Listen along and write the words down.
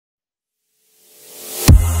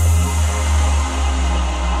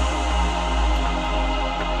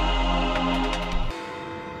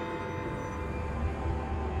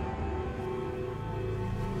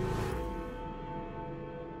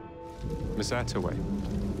sat away.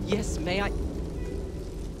 Yes, may I?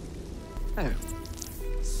 Oh.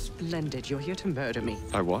 Splendid. You're here to murder me.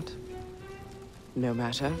 I what? No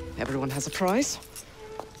matter. Everyone has a price.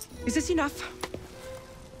 Is this enough?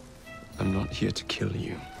 I'm not here to kill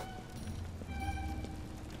you.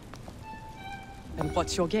 And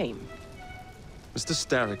what's your game? Mr.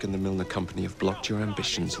 Starrick and the Milner Company have blocked your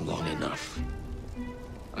ambitions long enough.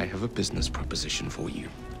 I have a business proposition for you.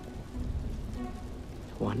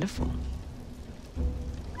 Wonderful.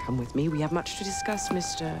 Come with me. We have much to discuss,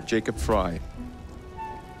 Mr. Jacob Frye.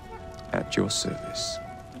 At your service.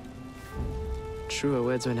 Truer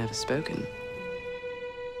words were never spoken.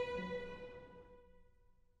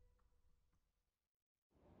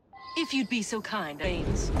 If you'd be so kind,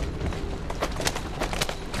 Baines.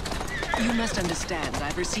 You must understand,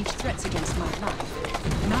 I've received threats against my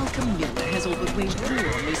life. Malcolm Milner has all but waged war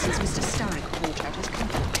on me since Mr. Starrick bought out his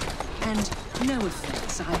company. And no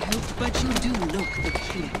offense, I hope, but you do look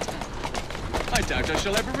peculiar. I doubt I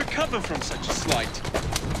shall ever recover from such a slight.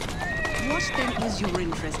 What then is your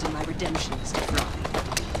interest in my redemption, Mr.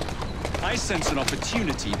 Frye? I sense an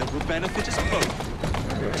opportunity that will benefit us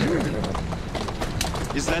both. Do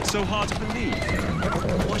you? Is that so hard to believe?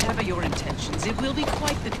 Whatever your intentions, it will be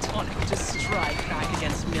quite the tonic to strike back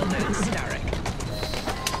against Milner and Starrick.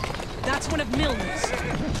 That's one of Milner's.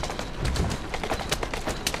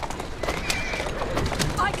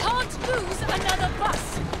 I can't lose another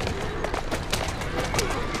bus!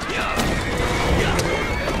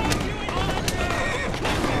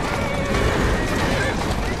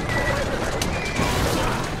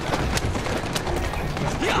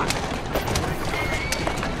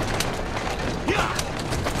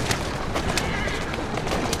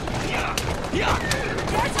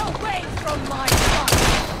 Get away from my bus!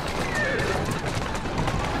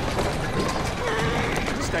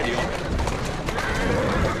 Steady on.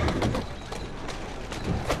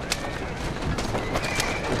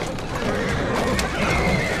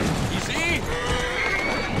 Easy!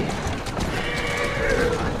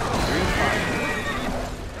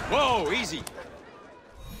 Whoa, easy!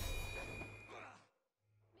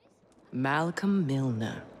 Malcolm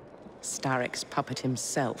Milner. Starrick's puppet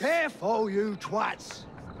himself. Careful, you twats!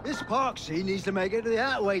 This park scene needs to make it to the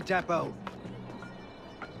Outway depot.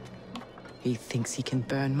 He thinks he can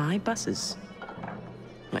burn my buses.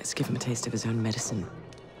 Let's give him a taste of his own medicine.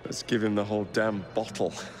 Let's give him the whole damn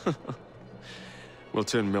bottle. We'll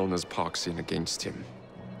turn Milner's park scene against him.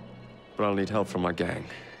 But I'll need help from my gang.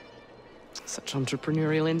 Such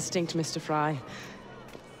entrepreneurial instinct, Mr. Frye.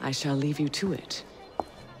 I shall leave you to it.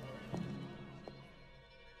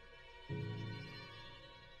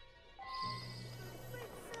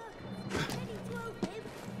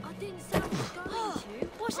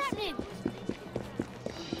 What's happening?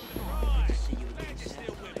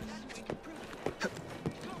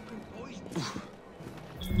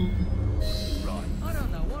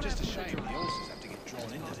 Just a shame the horses have to get drawn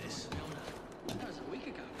into this. That was a week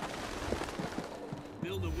ago.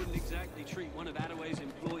 Milner wouldn't exactly treat one of Attaway's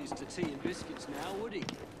employees to tea and biscuits now, would he?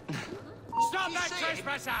 Stop that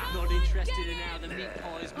trespasser! Not interested in how the meat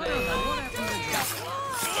pie is made. What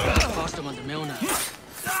happened to Passed him under Milner.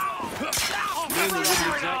 Milner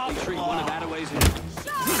wouldn't exactly treat one of Attaway's employees.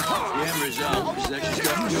 The end result is that she's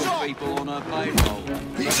got your people on her payroll.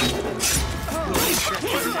 Not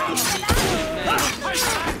interested in how the meat pie is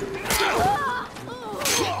made.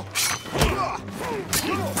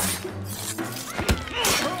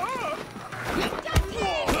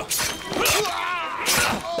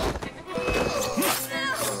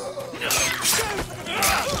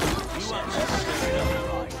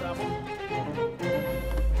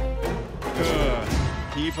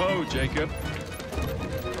 Heave-ho, Jacob.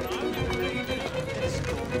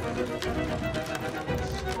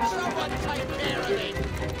 Someone take care of it!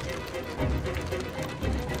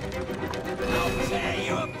 I'll tear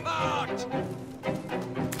you apart!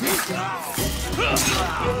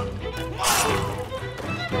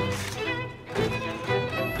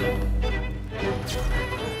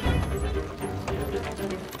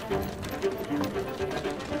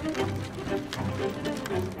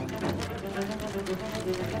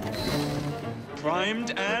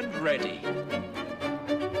 Primed and ready.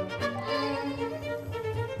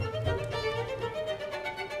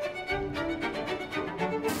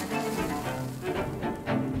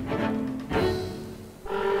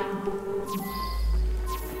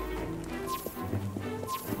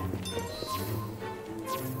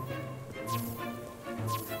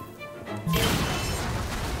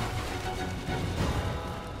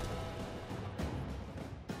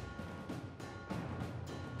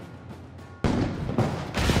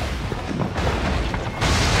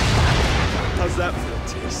 How's that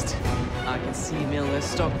for a taste? I can see Milner's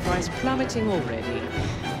stock price plummeting already.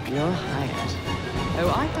 You're hired.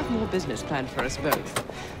 Oh, I have more business planned for us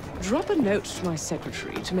both. Drop a note to my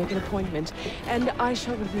secretary to make an appointment, and I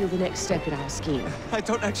shall reveal the next step in our scheme. I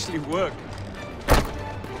don't actually work.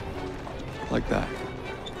 Like that.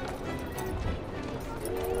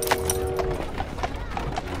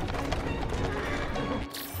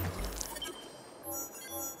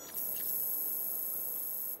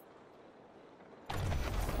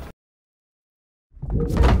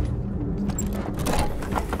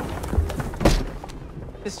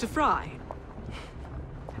 Mr. Frye,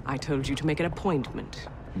 I told you to make an appointment.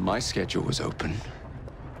 My schedule was open.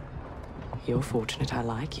 You're fortunate I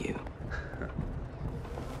like you.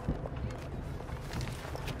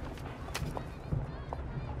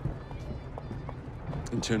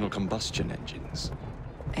 Internal combustion engines.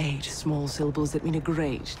 8 small syllables that mean a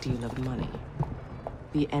great deal of money.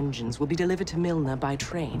 The engines will be delivered to Milner by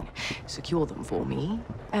train. Secure them for me,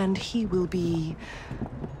 and he will be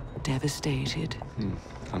devastated.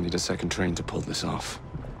 I'll need a second train to pull this off.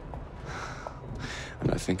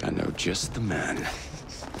 And I think I know just the man.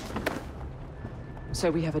 So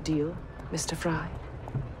we have a deal, Mr. Frye?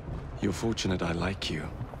 You're fortunate I like you,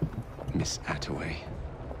 Miss Attaway.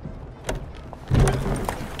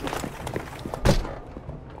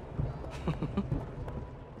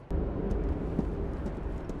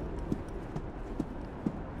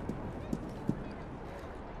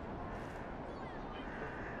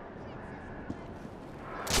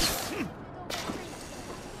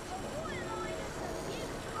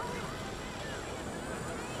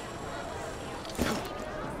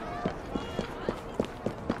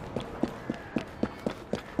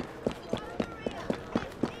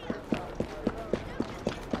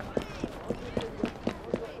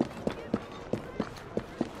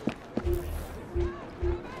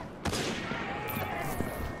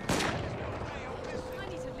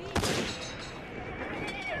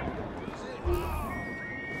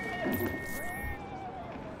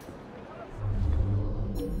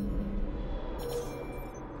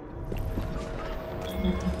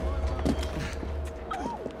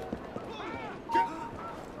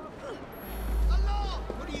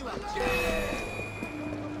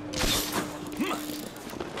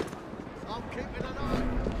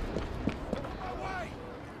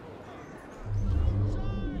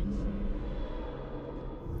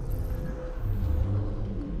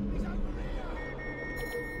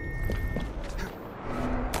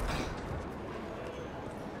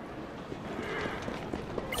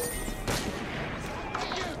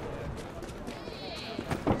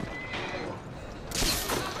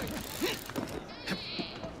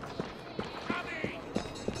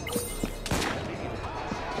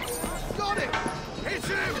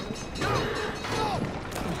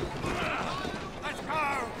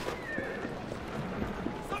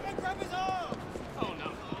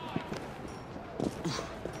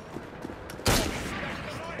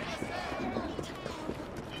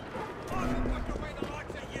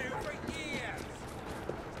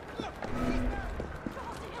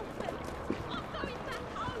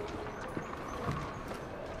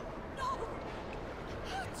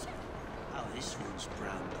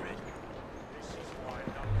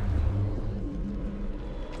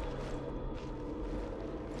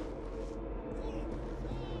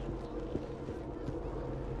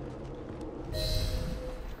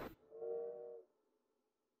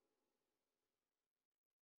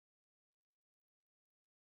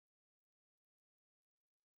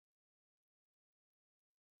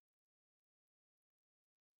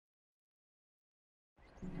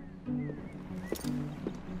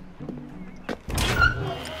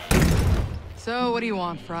 So, what do you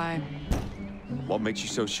want, Frye? What makes you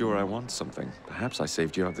so sure I want something? Perhaps I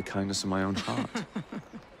saved you out of the kindness of my own heart.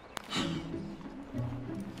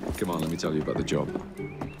 Come on, let me tell you about the job.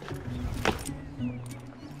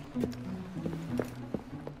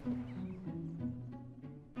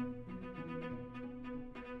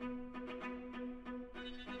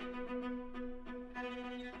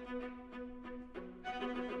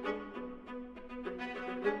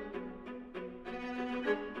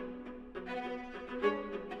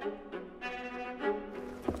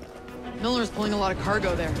 Milner's pulling a lot of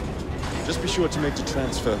cargo there. Just be sure to make the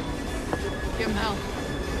transfer. Give him hell.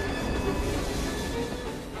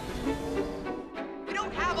 We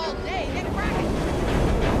don't have all day. Get cracking!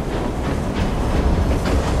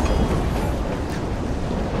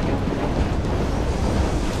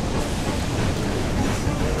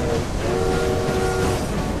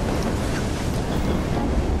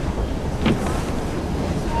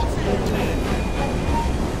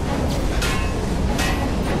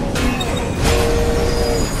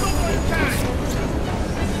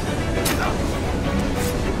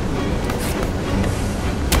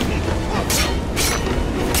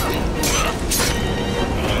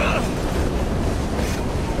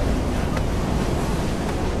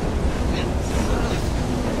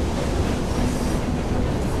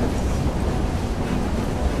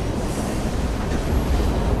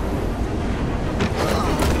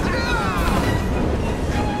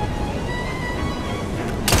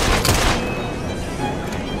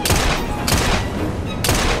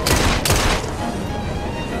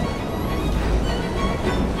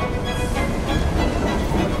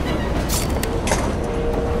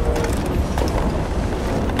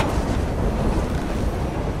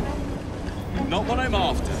 Not what I'm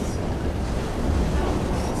after.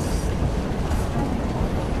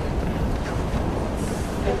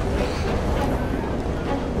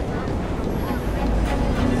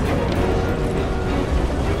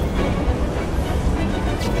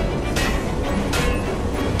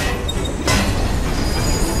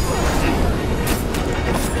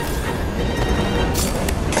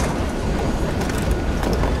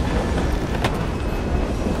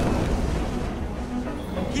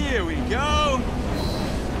 Here we go!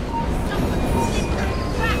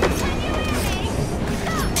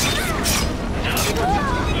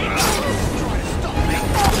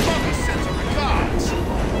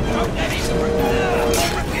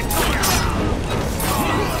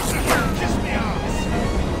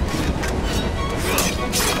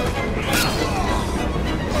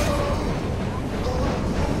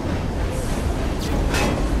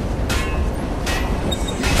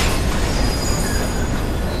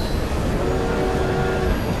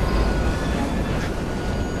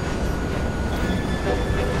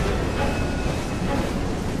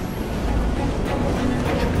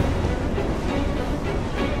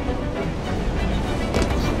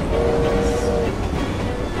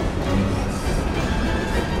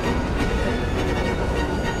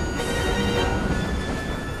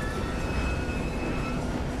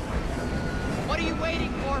 What are you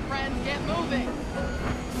waiting for, friends? Get moving!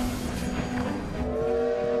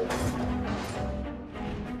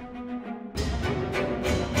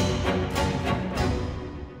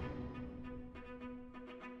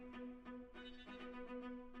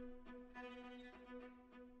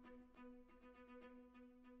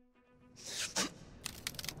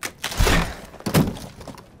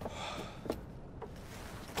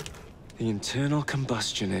 The internal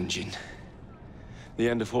combustion engine. The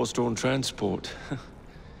end of horse-drawn transport.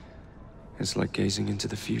 It's like gazing into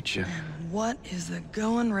the future. And what is the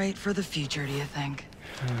going rate for the future, do you think?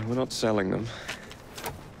 We're not selling them.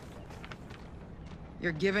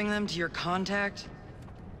 You're giving them to your contact?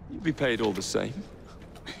 You'll be paid all the same.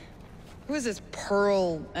 Who is this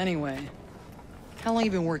Pearl, anyway? How long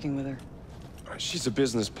you been working with her? She's a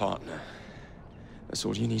business partner. That's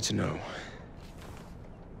all you need to know.